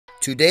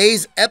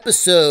Today's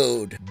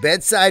episode,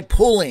 bedside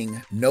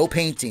pulling, no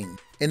painting.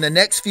 In the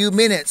next few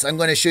minutes, I'm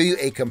going to show you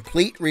a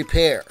complete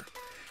repair.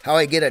 How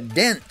I get a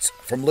dent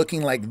from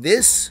looking like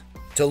this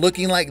to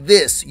looking like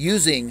this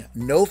using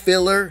no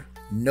filler,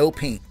 no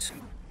paint.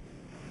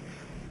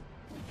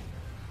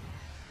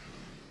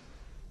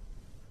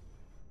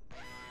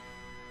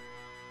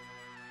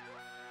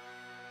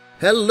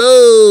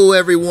 Hello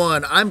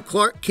everyone, I'm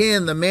Clark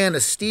Kent, the man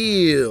of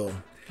steel.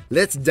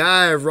 Let's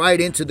dive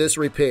right into this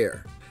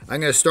repair. I'm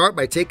going to start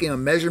by taking a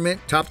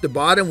measurement. Top to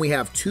bottom, we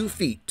have 2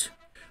 feet.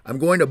 I'm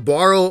going to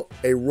borrow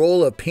a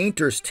roll of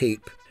painter's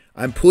tape.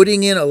 I'm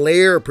putting in a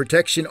layer of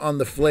protection on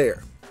the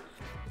flare.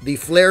 The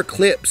flare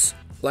clips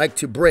like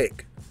to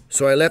break,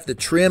 so I left the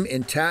trim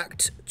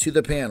intact to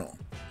the panel.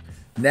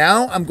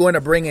 Now I'm going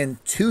to bring in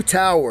 2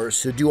 towers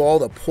to do all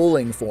the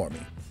pulling for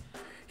me.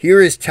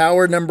 Here is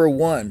tower number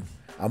 1.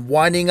 I'm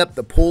winding up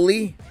the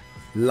pulley,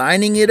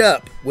 lining it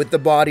up with the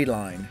body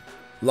line,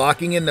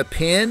 locking in the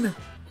pin,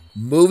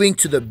 moving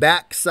to the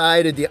back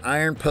side of the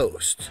iron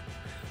post,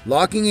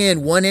 locking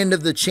in one end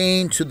of the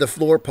chain to the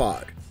floor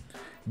pod,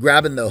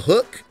 grabbing the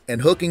hook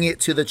and hooking it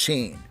to the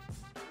chain.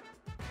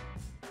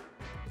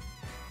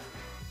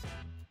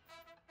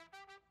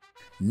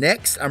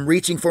 Next, I'm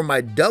reaching for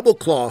my double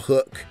claw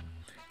hook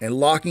and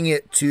locking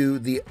it to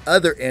the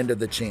other end of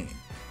the chain.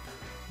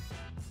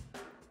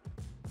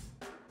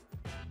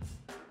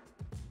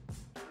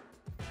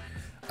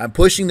 I'm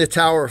pushing the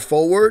tower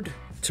forward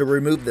to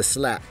remove the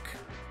slack.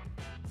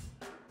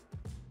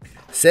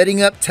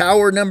 Setting up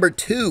tower number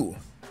 2.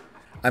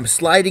 I'm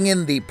sliding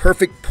in the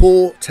perfect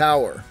pull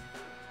tower.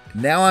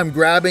 Now I'm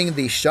grabbing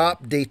the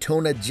shop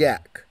Daytona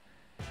jack.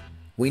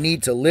 We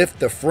need to lift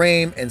the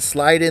frame and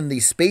slide in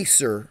the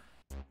spacer.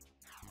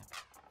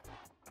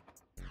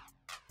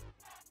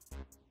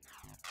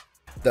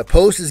 The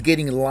post is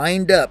getting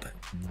lined up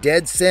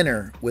dead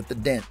center with the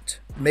dent,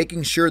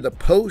 making sure the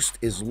post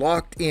is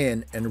locked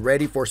in and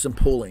ready for some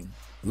pulling.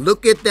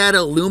 Look at that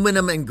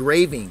aluminum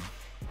engraving.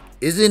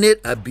 Isn't it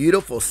a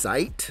beautiful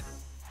sight?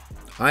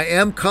 I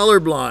am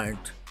colorblind.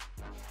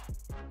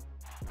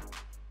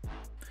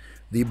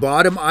 The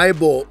bottom eye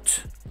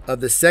bolt of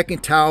the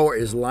second tower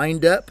is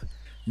lined up.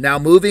 Now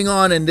moving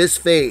on in this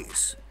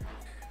phase,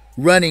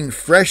 running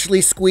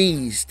freshly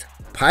squeezed,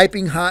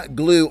 piping hot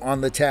glue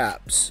on the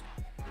tabs.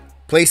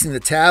 Placing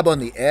the tab on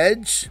the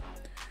edge.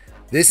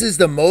 This is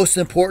the most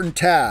important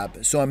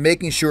tab, so I'm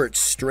making sure it's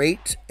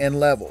straight and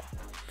level.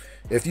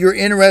 If you're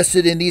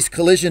interested in these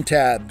collision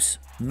tabs,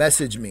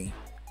 message me.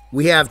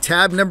 We have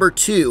tab number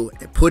 2,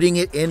 putting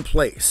it in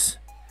place.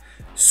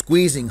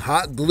 Squeezing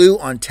hot glue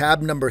on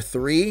tab number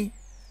 3,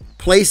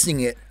 placing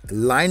it,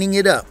 lining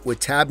it up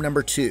with tab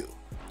number 2.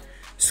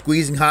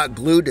 Squeezing hot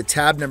glue to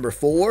tab number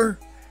 4,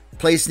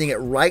 placing it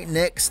right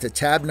next to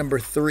tab number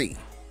 3.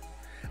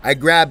 I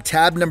grab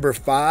tab number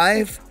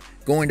 5,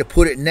 going to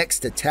put it next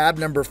to tab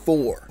number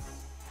 4.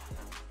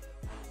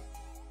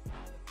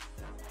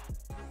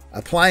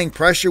 Applying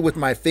pressure with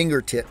my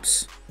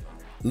fingertips.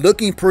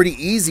 Looking pretty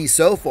easy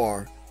so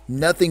far,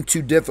 nothing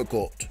too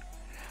difficult.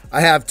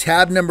 I have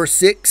tab number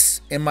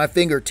 6 in my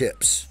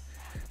fingertips.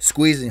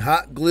 Squeezing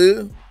hot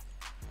glue,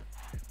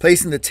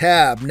 placing the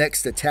tab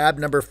next to tab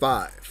number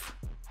 5.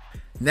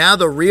 Now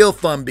the real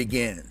fun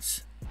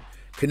begins.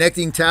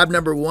 Connecting tab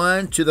number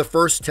 1 to the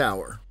first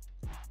tower.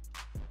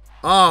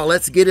 Oh,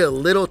 let's get it a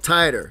little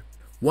tighter.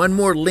 One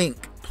more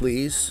link,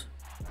 please.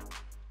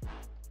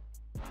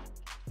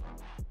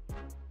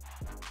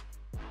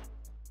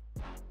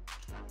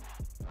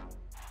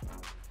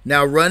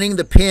 Now running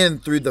the pin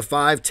through the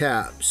 5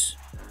 tabs.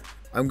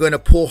 I'm going to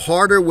pull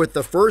harder with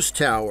the first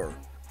tower.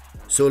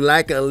 So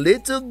like a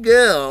little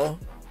girl,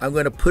 I'm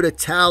going to put a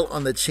towel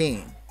on the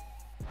chain.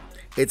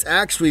 It's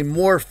actually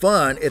more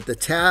fun if the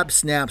tab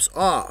snaps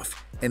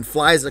off and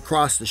flies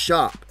across the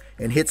shop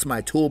and hits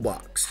my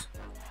toolbox.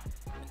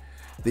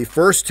 The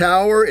first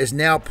tower is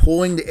now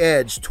pulling the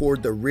edge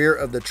toward the rear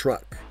of the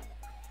truck.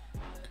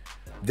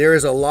 There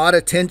is a lot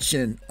of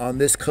tension on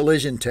this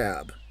collision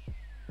tab.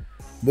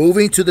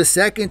 Moving to the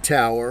second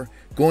tower,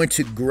 going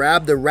to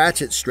grab the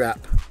ratchet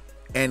strap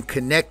and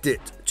connect it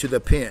to the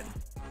pin.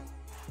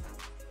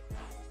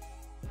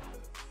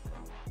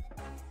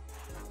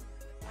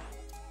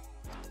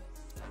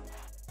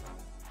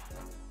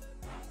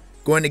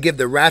 Going to give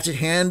the ratchet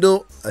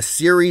handle a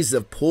series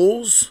of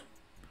pulls.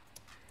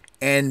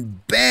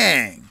 And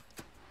bang!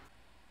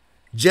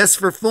 Just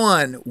for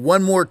fun,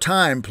 one more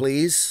time,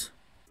 please.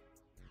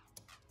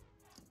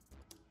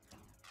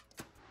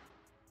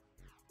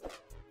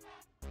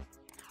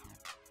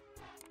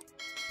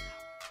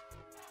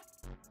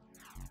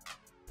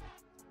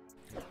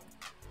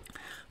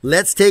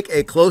 Let's take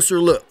a closer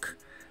look.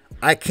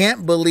 I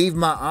can't believe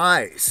my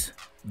eyes.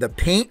 The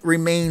paint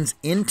remains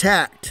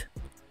intact.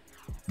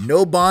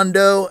 No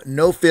bondo,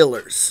 no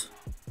fillers.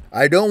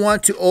 I don't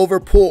want to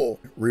overpull,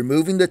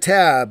 removing the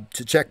tab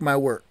to check my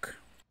work.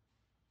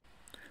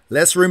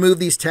 Let's remove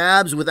these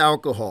tabs with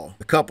alcohol.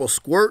 A couple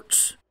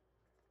squirts.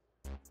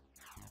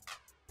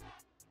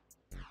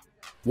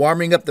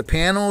 Warming up the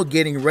panel,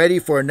 getting ready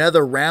for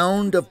another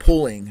round of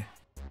pulling.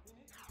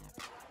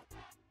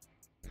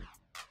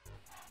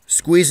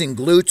 Squeezing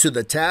glue to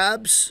the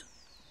tabs,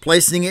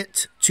 placing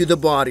it to the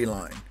body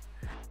line.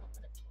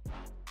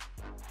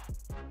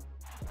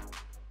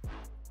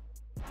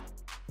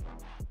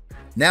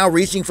 Now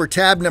reaching for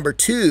tab number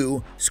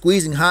 2,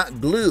 squeezing hot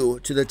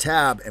glue to the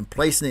tab and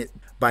placing it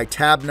by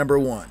tab number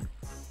 1.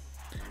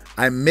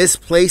 I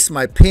misplaced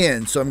my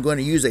pin, so I'm going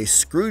to use a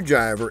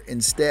screwdriver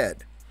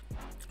instead.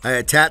 I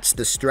attach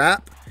the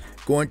strap,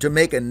 going to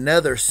make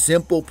another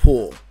simple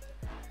pull.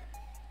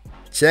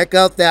 Check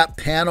out that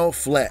panel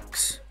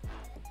flex.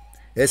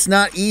 It's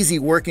not easy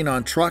working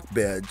on truck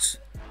beds.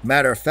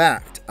 Matter of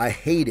fact, I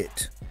hate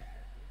it.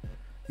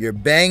 You're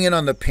banging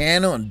on the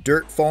panel and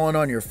dirt falling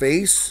on your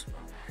face.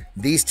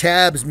 These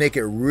tabs make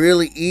it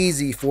really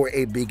easy for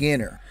a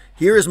beginner.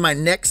 Here is my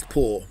next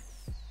pull.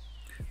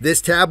 This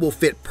tab will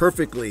fit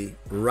perfectly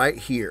right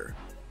here.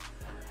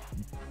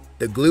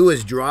 The glue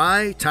is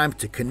dry, time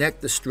to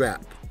connect the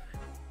strap.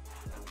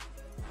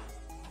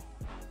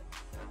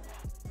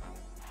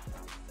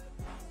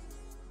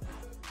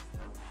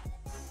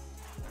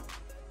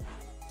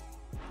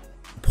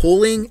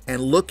 Pulling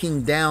and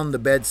looking down the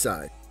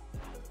bedside.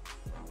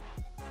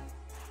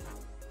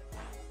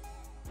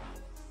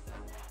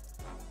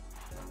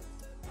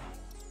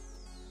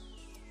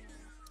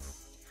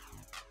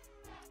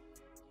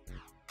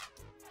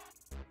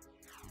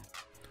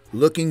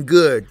 Looking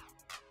good.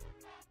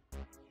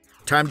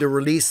 Time to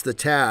release the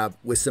tab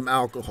with some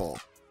alcohol.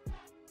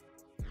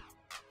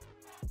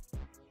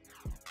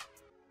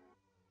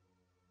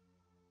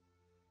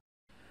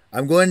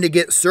 I'm going to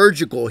get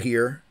surgical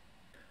here.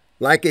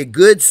 Like a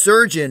good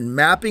surgeon,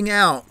 mapping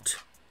out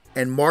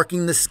and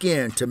marking the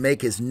skin to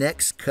make his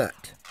next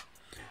cut.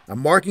 I'm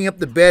marking up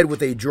the bed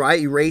with a dry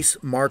erase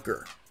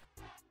marker.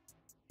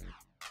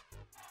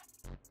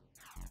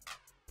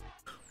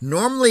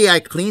 Normally I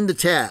clean the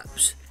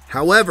tabs.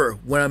 However,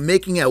 when I'm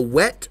making a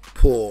wet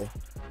pull,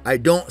 I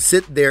don't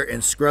sit there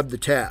and scrub the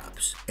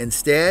tabs.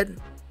 Instead,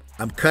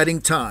 I'm cutting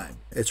time.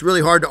 It's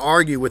really hard to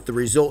argue with the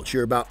results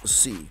you're about to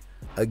see.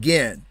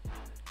 Again,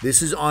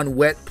 this is on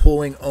wet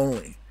pulling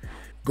only.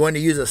 Going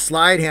to use a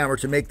slide hammer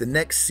to make the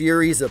next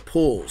series of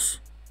pulls.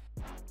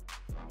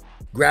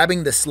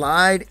 Grabbing the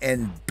slide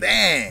and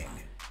bang!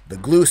 The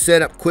glue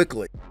set up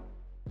quickly.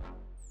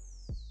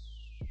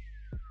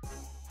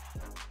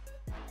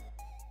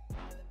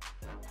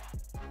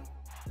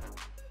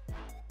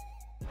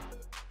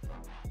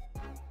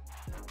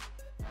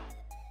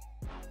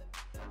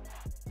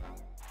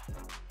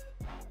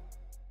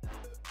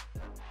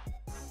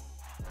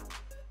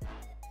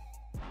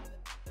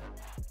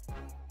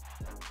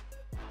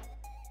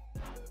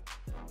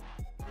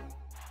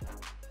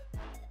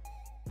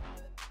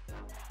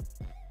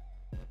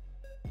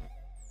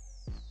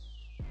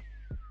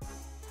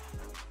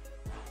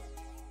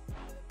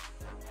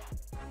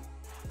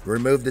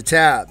 Remove the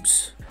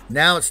tabs.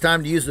 Now it's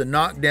time to use the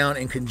knockdown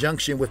in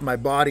conjunction with my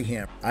body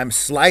hammer. I'm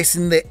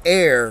slicing the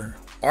air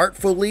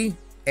artfully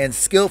and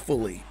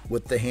skillfully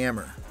with the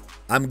hammer.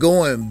 I'm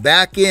going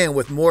back in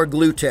with more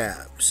glue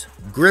tabs,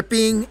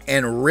 gripping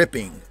and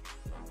ripping.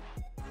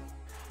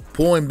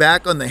 Pulling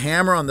back on the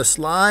hammer on the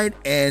slide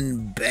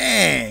and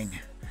bang!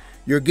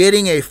 You're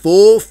getting a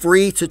full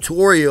free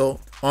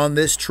tutorial on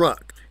this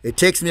truck. It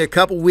takes me a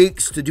couple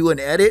weeks to do an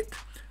edit.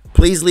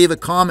 Please leave a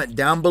comment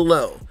down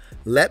below.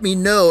 Let me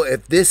know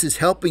if this is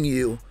helping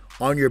you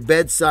on your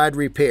bedside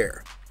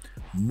repair.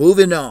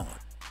 Moving on.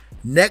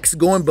 Next,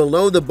 going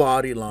below the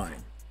body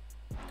line.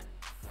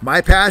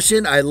 My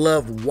passion, I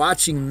love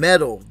watching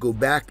metal go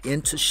back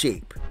into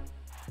shape.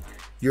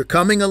 You're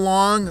coming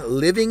along,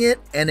 living it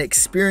and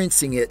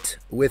experiencing it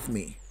with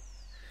me.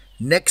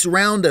 Next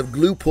round of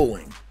glue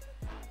pulling.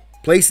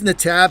 Placing the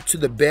tab to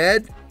the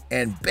bed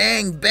and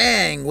bang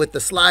bang with the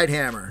slide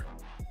hammer.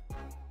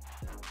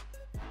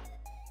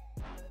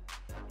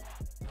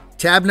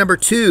 Tab number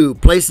 2,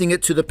 placing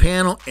it to the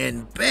panel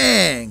and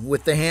bang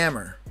with the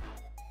hammer.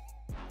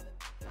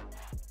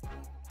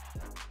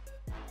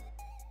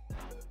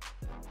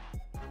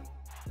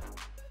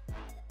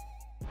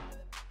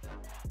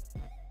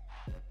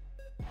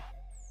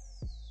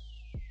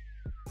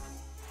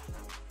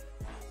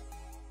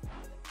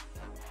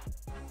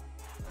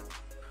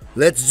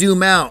 Let's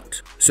zoom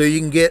out so you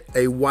can get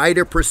a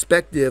wider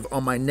perspective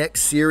on my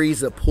next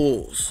series of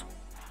pulls.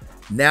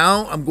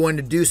 Now I'm going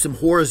to do some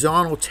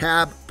horizontal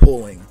tab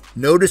pulling.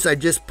 Notice I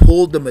just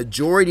pulled the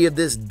majority of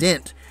this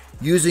dent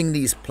using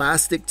these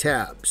plastic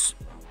tabs.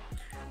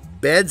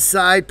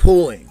 Bedside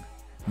pulling,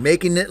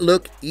 making it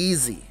look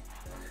easy.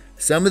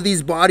 Some of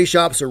these body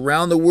shops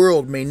around the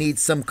world may need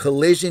some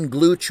collision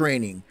glue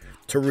training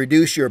to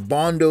reduce your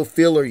bondo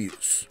filler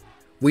use.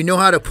 We know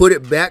how to put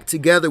it back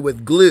together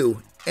with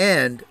glue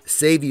and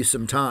save you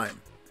some time.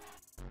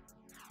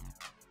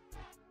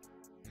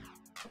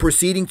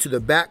 Proceeding to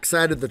the back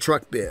side of the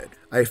truck bed,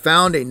 I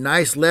found a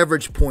nice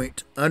leverage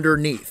point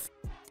underneath.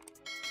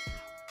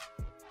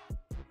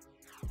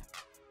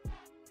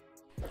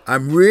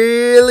 I'm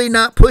really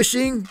not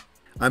pushing.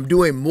 I'm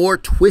doing more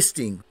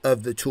twisting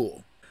of the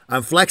tool.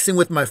 I'm flexing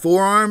with my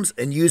forearms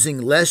and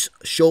using less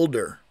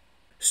shoulder.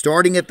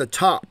 Starting at the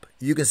top,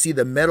 you can see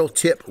the metal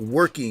tip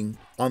working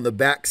on the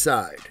back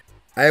side.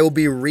 I will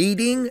be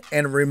reading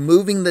and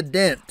removing the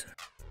dent.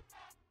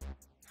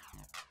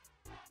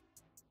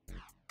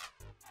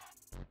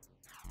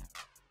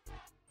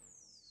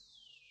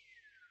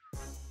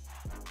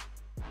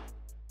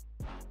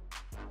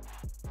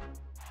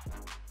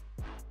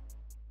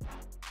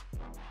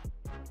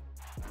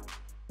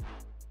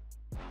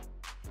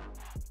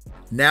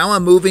 Now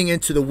I'm moving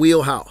into the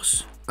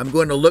wheelhouse. I'm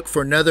going to look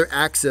for another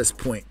access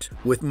point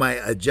with my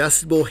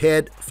adjustable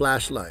head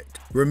flashlight.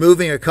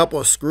 Removing a couple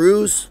of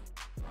screws.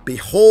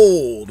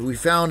 Behold, we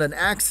found an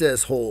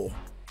access hole.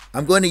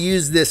 I'm going to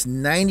use this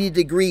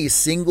 90-degree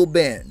single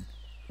bend.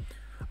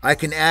 I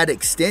can add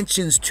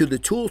extensions to the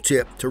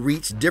tooltip to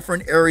reach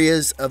different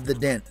areas of the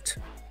dent.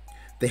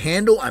 The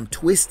handle I'm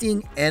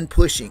twisting and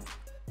pushing.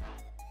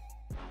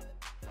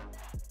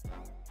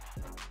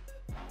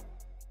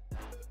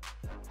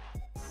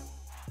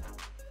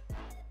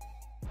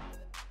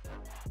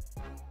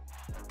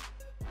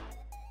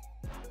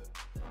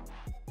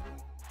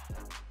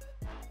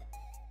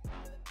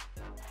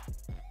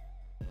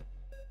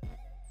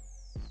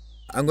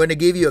 I'm going to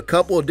give you a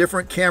couple of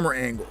different camera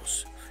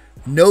angles.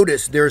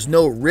 Notice there's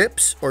no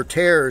rips or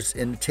tears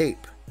in the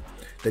tape.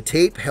 The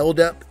tape held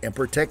up and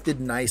protected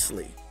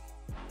nicely.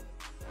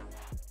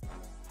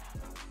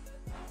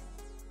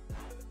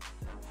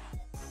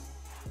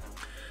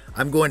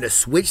 I'm going to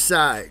switch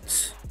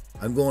sides.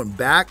 I'm going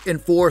back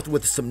and forth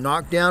with some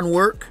knockdown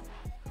work.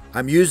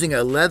 I'm using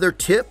a leather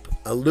tip,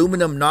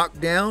 aluminum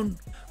knockdown,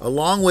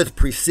 along with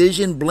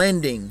precision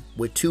blending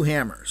with 2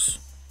 hammers.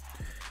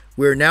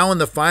 We're now in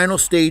the final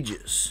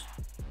stages.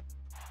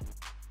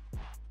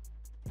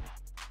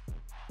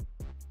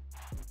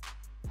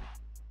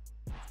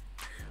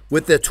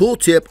 With the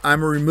tooltip,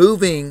 I'm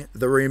removing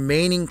the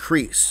remaining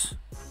crease.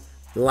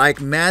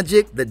 Like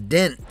magic, the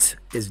dent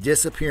is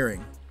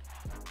disappearing.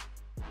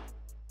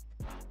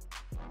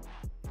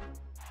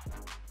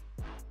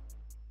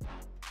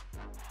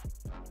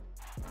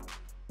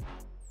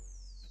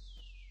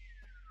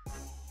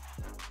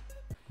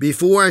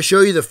 Before I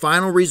show you the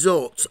final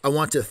results, I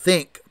want to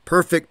thank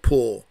Perfect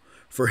Pull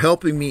for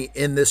helping me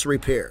in this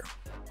repair.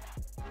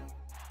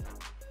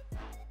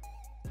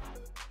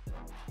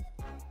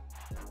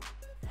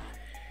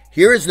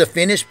 Here is the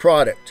finished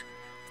product.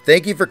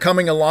 Thank you for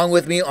coming along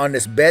with me on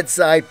this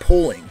bedside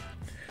pulling.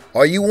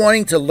 Are you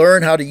wanting to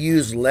learn how to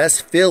use less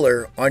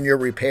filler on your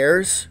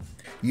repairs?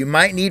 You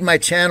might need my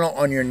channel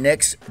on your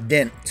next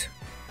dent.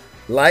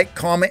 Like,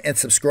 comment, and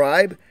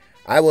subscribe.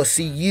 I will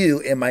see you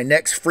in my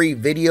next free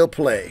video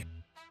play.